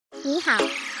你好，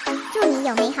祝你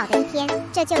有美好的一天。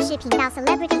这就是频道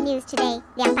Celebrity News Today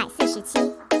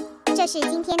 247。这是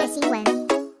今天的新闻。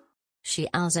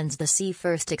Xiao Zhan's The Sea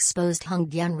first exposed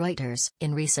Hengdian Reuters.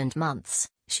 In recent months,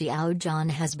 Xiao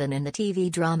Zhan has been in the TV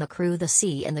drama crew The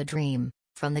Sea in the Dream.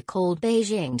 From the cold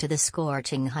Beijing to the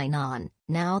scorching Hainan,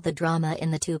 now the drama in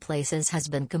the two places has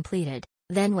been completed,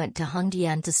 then went to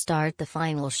Hengdian to start the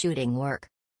final shooting work.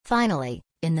 Finally,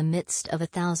 in the midst of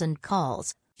 1,000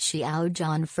 calls, Xiao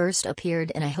Zhan first appeared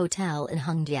in a hotel in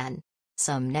Hengdian.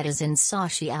 Some netizens saw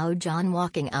Xiao Zhan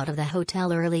walking out of the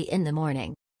hotel early in the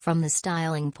morning. From the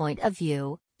styling point of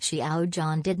view, Xiao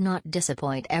Zhan did not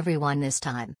disappoint everyone this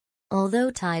time. Although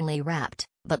tightly wrapped,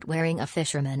 but wearing a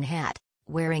fisherman hat,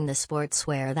 wearing the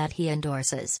sportswear that he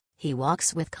endorses, he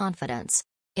walks with confidence.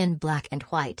 In black and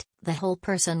white, the whole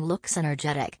person looks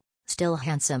energetic, still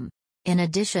handsome. In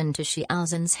addition to Xiao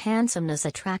Zhan's handsomeness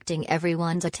attracting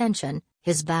everyone's attention,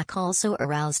 his back also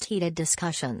aroused heated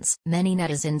discussions. Many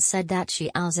netizens said that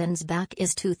Xiao Zhan's back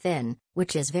is too thin,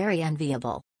 which is very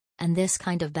enviable. And this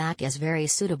kind of back is very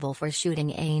suitable for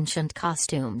shooting ancient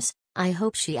costumes. I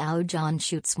hope Xiao Zhan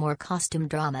shoots more costume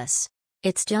dramas.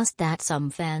 It's just that some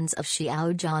fans of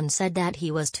Xiao Zhan said that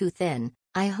he was too thin.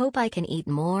 I hope I can eat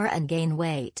more and gain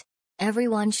weight.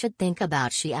 Everyone should think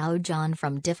about Xiao Zhan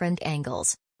from different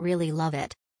angles. Really love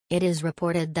it. It is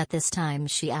reported that this time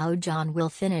Xiao Zhan will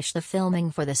finish the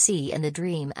filming for The Sea in the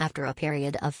Dream after a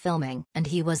period of filming, and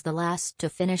he was the last to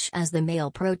finish as the male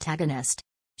protagonist.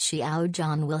 Xiao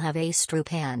Zhan will have a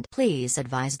stroop and Please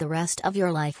Advise The Rest of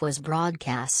Your Life was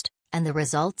broadcast, and the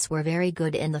results were very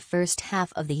good in the first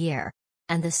half of the year.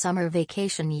 And the summer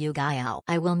vacation Yu Gaiao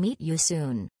I Will Meet You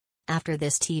Soon. After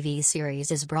this TV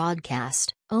series is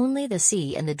broadcast, only The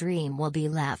Sea in the Dream will be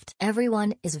left.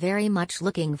 Everyone is very much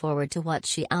looking forward to what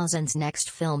Xiao Zhan's next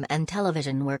film and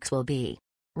television works will be.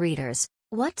 Readers,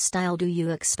 what style do you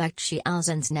expect Xiao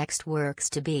Zhan's next works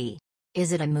to be?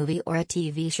 Is it a movie or a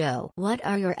TV show? What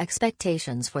are your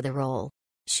expectations for the role?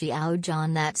 Xiao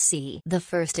Zhan That Sea. The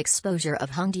first exposure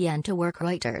of Hengdian to work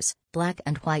Reuters. Black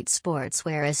and white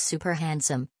sportswear is super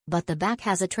handsome, but the back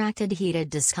has attracted heated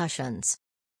discussions.